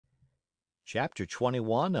Chapter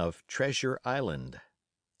 21 of Treasure Island.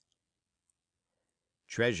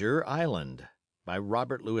 Treasure Island by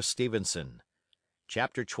Robert Louis Stevenson.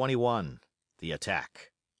 Chapter 21. The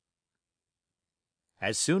Attack.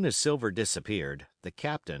 As soon as Silver disappeared, the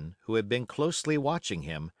captain, who had been closely watching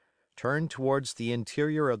him, turned towards the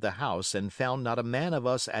interior of the house and found not a man of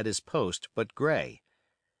us at his post but Gray.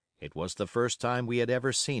 It was the first time we had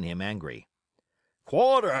ever seen him angry.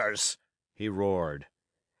 "Quarters!" he roared.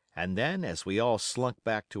 And then, as we all slunk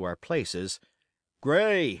back to our places,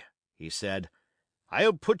 "Gray," he said,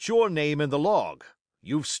 "I'll put your name in the log.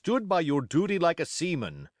 You've stood by your duty like a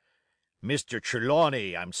seaman. Mr.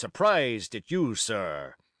 Trelawney, I'm surprised at you,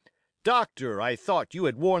 sir. Doctor, I thought you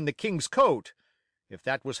had worn the king's coat. If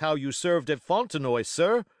that was how you served at Fontenoy,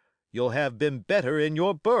 sir, you'll have been better in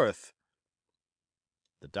your berth."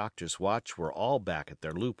 The doctor's watch were all back at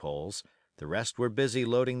their loopholes, the rest were busy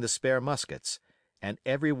loading the spare muskets, and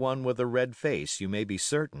every one with a red face, you may be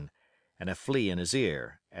certain, and a flea in his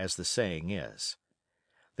ear, as the saying is.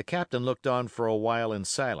 The captain looked on for a while in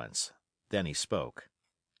silence. Then he spoke.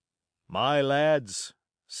 "My lads,"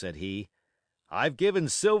 said he, "I've given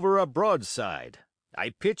Silver a broadside.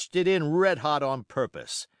 I pitched it in red hot on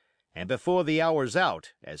purpose, and before the hour's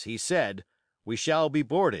out, as he said, we shall be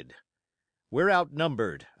boarded. We're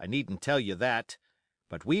outnumbered, I needn't tell you that,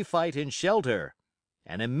 but we fight in shelter,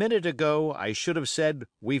 and a minute ago I should have said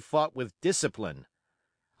we fought with discipline.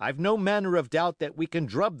 I've no manner of doubt that we can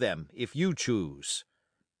drub them, if you choose."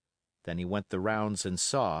 Then he went the rounds and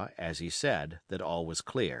saw, as he said, that all was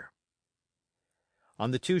clear. On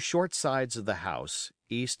the two short sides of the house,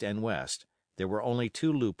 east and west, there were only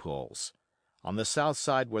two loopholes. On the south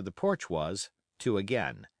side where the porch was, two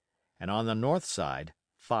again, and on the north side,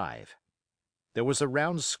 5. There was a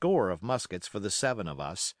round score of muskets for the 7 of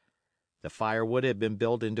us. The firewood had been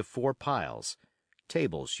built into 4 piles,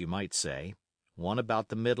 tables you might say, one about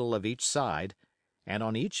the middle of each side, and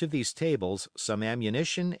on each of these tables some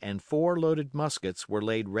ammunition and 4 loaded muskets were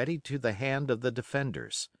laid ready to the hand of the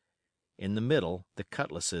defenders. In the middle the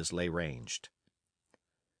cutlasses lay ranged.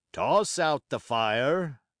 "Toss out the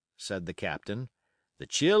fire," said the captain. "The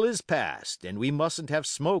chill is past, and we mustn't have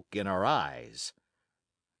smoke in our eyes."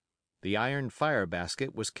 The iron fire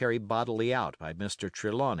basket was carried bodily out by Mr.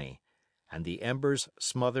 Trelawney, and the embers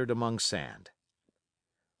smothered among sand.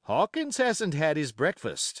 "Hawkins hasn't had his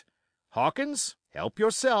breakfast. Hawkins, help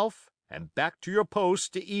yourself, and back to your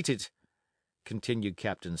post to eat it," continued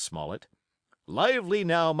Captain Smollett. "Lively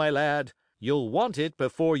now, my lad, you'll want it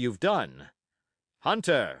before you've done.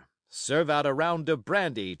 Hunter, serve out a round of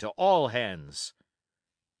brandy to all hands."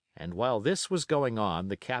 And while this was going on,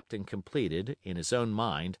 the captain completed, in his own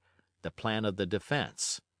mind, the plan of the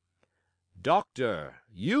defense. "Doctor,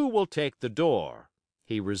 you will take the door,"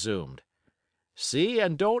 he resumed. "See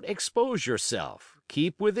and don't expose yourself,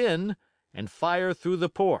 keep within, and fire through the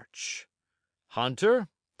porch. Hunter,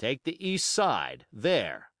 take the east side,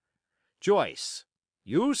 there. Joyce,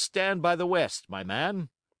 you stand by the west, my man.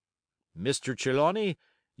 Mr. Trelawney,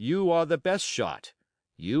 you are the best shot.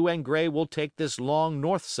 You and Gray will take this long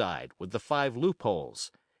north side, with the 5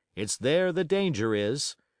 loopholes. It's there the danger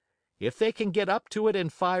is. If they can get up to it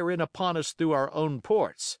and fire in upon us through our own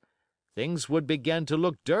ports, things would begin to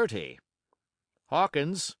look dirty.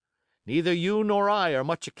 Hawkins, neither you nor I are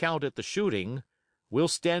much account at the shooting. We'll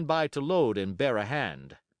stand by to load and bear a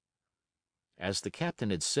hand." As the captain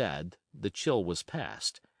had said, the chill was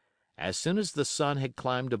past. As soon as the sun had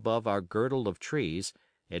climbed above our girdle of trees,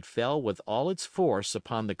 it fell with all its force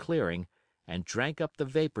upon the clearing and drank up the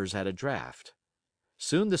vapors at a draught.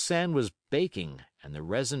 Soon the sand was baking and the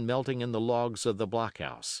resin melting in the logs of the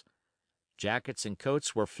blockhouse. Jackets and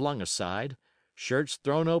coats were flung aside, shirts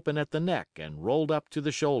thrown open at the neck and rolled up to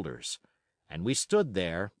the shoulders, and we stood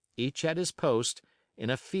there, each at his post, in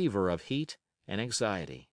a fever of heat and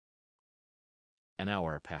anxiety. An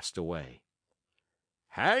hour passed away.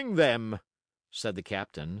 "Hang them!" said the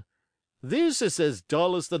captain. "This is as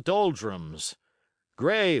dull as the doldrums.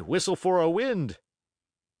 Gray, whistle for a wind."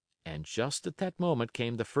 And just at that moment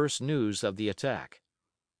came the first news of the attack.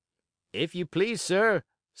 "If you please, sir,"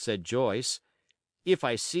 said Joyce, "if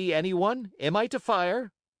I see anyone, am I to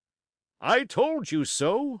fire?" "I told you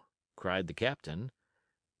so!" cried the captain.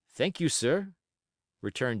 "Thank you, sir,"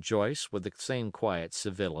 returned Joyce with the same quiet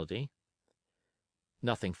civility.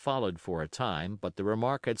 Nothing followed for a time, but the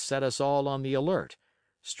remark had set us all on the alert,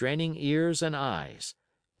 straining ears and eyes,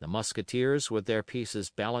 the musketeers with their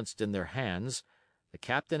pieces balanced in their hands, the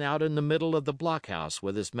captain out in the middle of the blockhouse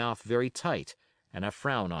with his mouth very tight and a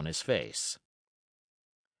frown on his face.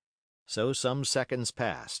 So some seconds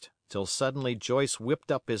passed, till suddenly Joyce whipped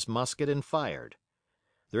up his musket and fired.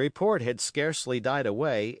 The report had scarcely died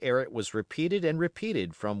away ere it was repeated and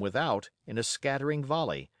repeated from without in a scattering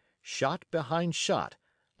volley, shot behind shot,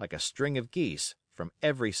 like a string of geese, from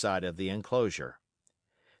every side of the enclosure.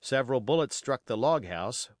 Several bullets struck the log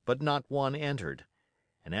house, but not one entered,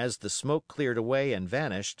 and as the smoke cleared away and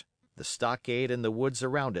vanished, the stockade and the woods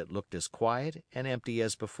around it looked as quiet and empty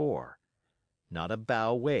as before. Not a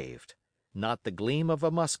bough waved, not the gleam of a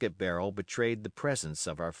musket barrel betrayed the presence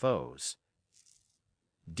of our foes.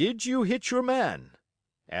 "Did you hit your man?"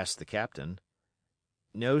 asked the captain.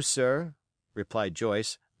 "No, sir," replied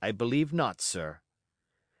Joyce, "I believe not, sir."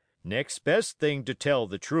 "Next best thing to tell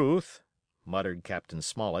the truth," muttered Captain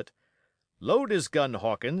Smollett. "Load his gun,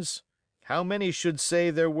 Hawkins. How many should say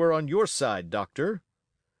there were on your side, Doctor?"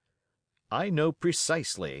 "I know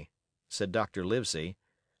precisely," said Dr. Livesey.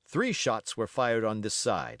 "3 shots were fired on this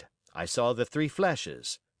side. I saw the 3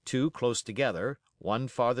 flashes, 2 close together, 1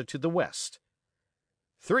 farther to the west."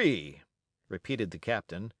 "3," repeated the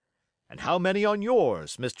captain. "And how many on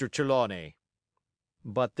yours, Mr. Trelawney?"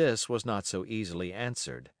 But this was not so easily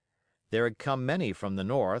answered. There had come many from the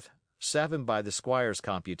north, 7 by the squire's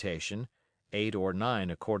computation, 8 or 9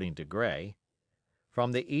 according to Gray.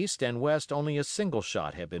 From the east and west only a single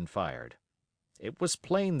shot had been fired. It was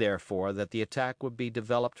plain, therefore, that the attack would be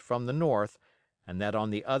developed from the north, and that on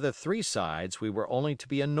the other 3 sides we were only to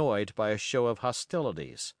be annoyed by a show of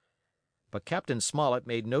hostilities. But Captain Smollett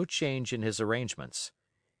made no change in his arrangements.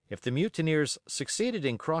 If the mutineers succeeded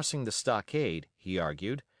in crossing the stockade, he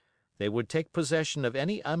argued, they would take possession of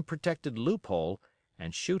any unprotected loophole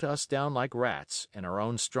and shoot us down like rats in our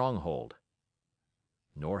own stronghold.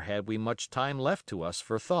 Nor had we much time left to us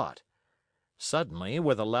for thought. Suddenly,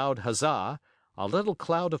 with a loud huzza, a little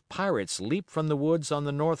cloud of pirates leaped from the woods on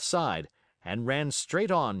the north side and ran straight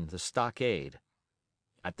on the stockade.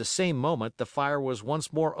 At the same moment the fire was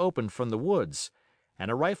once more opened from the woods,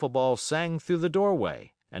 and a rifle ball sang through the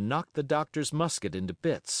doorway and knocked the doctor's musket into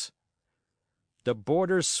bits. The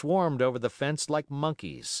boarders swarmed over the fence like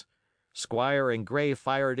monkeys. Squire and Gray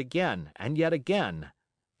fired again and yet again.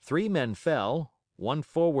 3 men fell, 1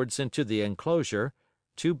 forwards into the enclosure,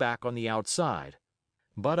 2 back on the outside.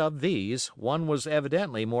 But of these, 1 was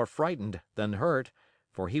evidently more frightened than hurt,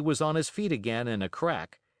 for he was on his feet again in a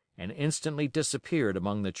crack, and instantly disappeared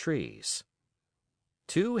among the trees.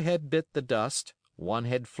 2 had bit the dust, 1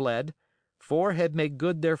 had fled, 4 had made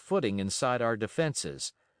good their footing inside our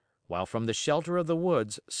defenses, while from the shelter of the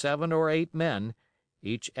woods 7 or 8 men,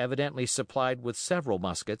 each evidently supplied with several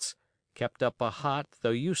muskets, kept up a hot though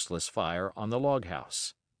useless fire on the log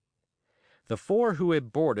house. The 4 who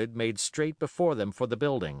had boarded made straight before them for the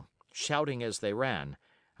building, shouting as they ran,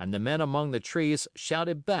 and the men among the trees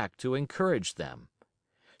shouted back to encourage them.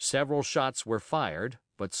 Several shots were fired,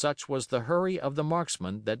 but such was the hurry of the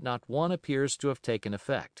marksmen that not one appears to have taken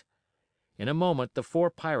effect. In a moment the 4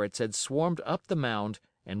 pirates had swarmed up the mound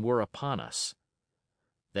and were upon us.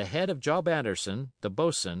 The head of Job Anderson, the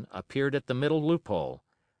boatswain, appeared at the middle loophole.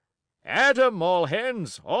 "At 'em, all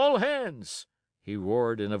hands, all hands!" he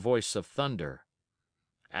roared in a voice of thunder.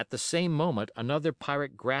 At the same moment another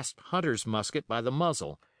pirate grasped Hunter's musket by the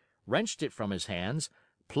muzzle, wrenched it from his hands,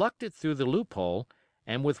 plucked it through the loophole,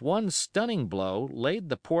 and with one stunning blow laid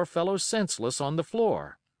the poor fellow senseless on the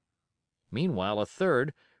floor. Meanwhile a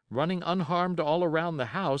third, running unharmed all around the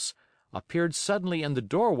house, appeared suddenly in the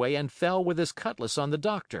doorway and fell with his cutlass on the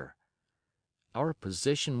doctor. Our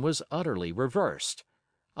position was utterly reversed.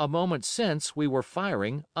 A moment since we were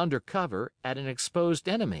firing, under cover, at an exposed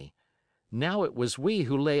enemy. Now it was we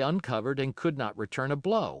who lay uncovered and could not return a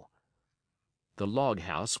blow. The log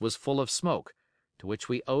house was full of smoke, to which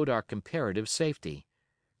we owed our comparative safety.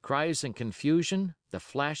 Cries and confusion, the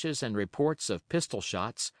flashes and reports of pistol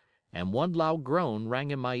shots, and one loud groan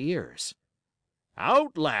rang in my ears.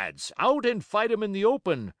 "Out, lads! Out and fight 'em in the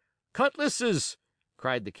open! Cutlasses!"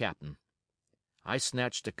 cried the captain. I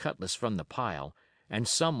snatched a cutlass from the pile, and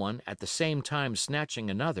someone, at the same time snatching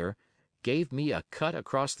another, gave me a cut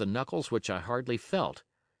across the knuckles which I hardly felt.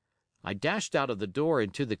 I dashed out of the door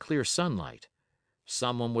into the clear sunlight.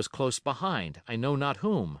 Someone was close behind, I know not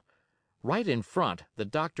whom. Right in front, the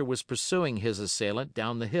doctor was pursuing his assailant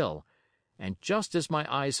down the hill, and just as my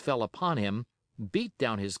eyes fell upon him, beat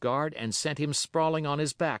down his guard and sent him sprawling on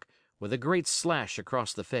his back with a great slash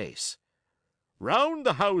across the face. "Round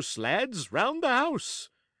the house, lads, round the house!"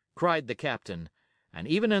 cried the captain, and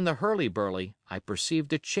even in the hurly-burly I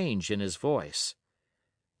perceived a change in his voice.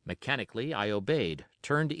 Mechanically I obeyed,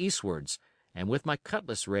 turned eastwards, and with my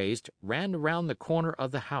cutlass raised, ran around the corner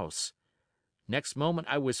of the house. Next moment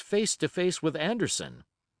I was face to face with Anderson.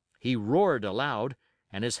 He roared aloud,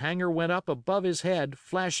 and his hanger went up above his head,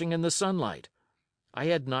 flashing in the sunlight. I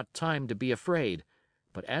had not time to be afraid,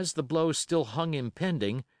 but as the blow still hung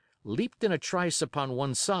impending, leaped in a trice upon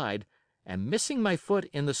one side, and missing my foot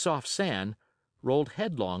in the soft sand, rolled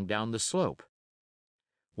headlong down the slope.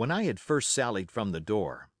 When I had first sallied from the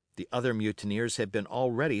door, the other mutineers had been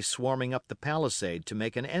already swarming up the palisade to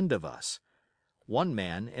make an end of us. One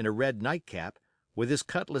man, in a red nightcap, with his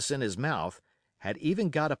cutlass in his mouth, had even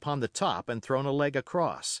got upon the top and thrown a leg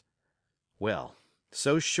across. Well,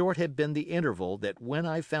 so short had been the interval that when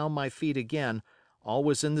I found my feet again all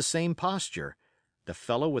was in the same posture, the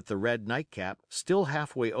fellow with the red nightcap still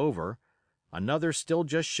halfway over, another still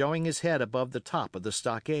just showing his head above the top of the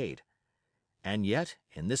stockade. And yet,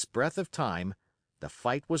 in this breath of time, the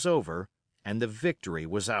fight was over and the victory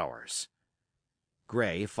was ours.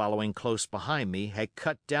 Gray, following close behind me, had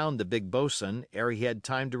cut down the big bo'sun ere he had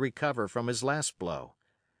time to recover from his last blow.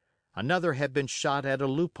 Another had been shot at a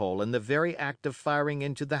loophole in the very act of firing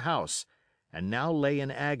into the house, and now lay in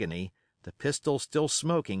agony, the pistol still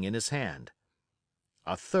smoking in his hand.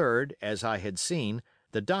 A third, as I had seen,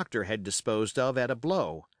 the doctor had disposed of at a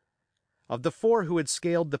blow. Of the four who had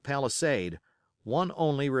scaled the palisade, one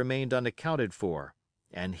only remained unaccounted for,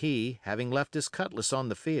 and he, having left his cutlass on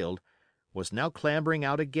the field, was now clambering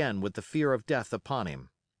out again with the fear of death upon him.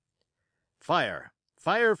 "Fire!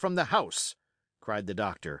 Fire from the house!" cried the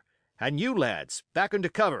doctor. "And you, lads, back into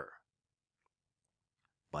cover!"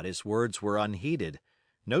 But his words were unheeded,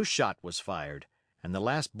 no shot was fired, and the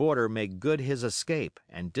last boarder made good his escape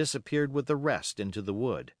and disappeared with the rest into the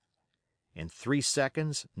wood. In 3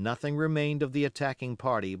 seconds nothing remained of the attacking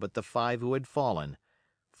party but the 5 who had fallen,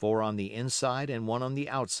 4 on the inside and 1 on the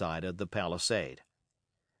outside of the palisade.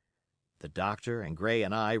 The doctor and Gray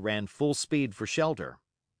and I ran full speed for shelter.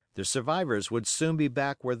 The survivors would soon be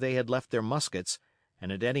back where they had left their muskets,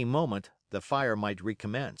 and at any moment the fire might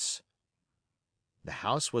recommence. The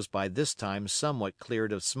house was by this time somewhat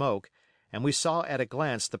cleared of smoke, and we saw at a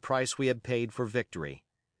glance the price we had paid for victory.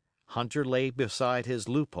 Hunter lay beside his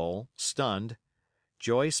loophole, stunned;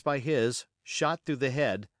 Joyce by his, shot through the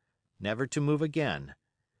head, never to move again;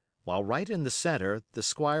 while right in the center the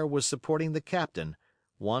squire was supporting the captain,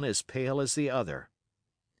 one as pale as the other.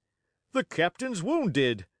 "The captain's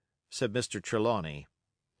wounded," said Mr. Trelawney.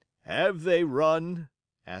 "Have they run?"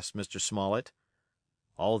 asked Mr. Smollett.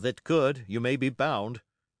 "All that could, you may be bound,"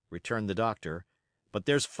 returned the doctor, "but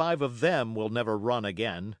there's 5 of them will never run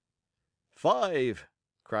again." "5!"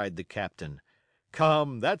 cried the captain.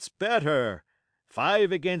 "Come, that's better.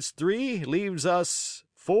 5 against 3 leaves us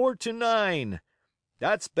 4 to 9.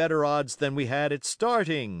 That's better odds than we had at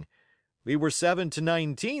starting. We were 7 to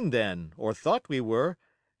 19 then, or thought we were,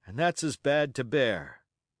 and that's as bad to bear."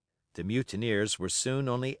 The mutineers were soon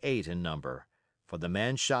only 8 in number, for the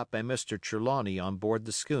man shot by Mr. Trelawney on board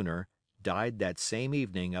the schooner died that same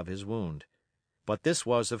evening of his wound. But this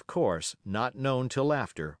was, of course, not known till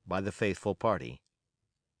after by the faithful party.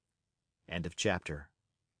 End of chapter.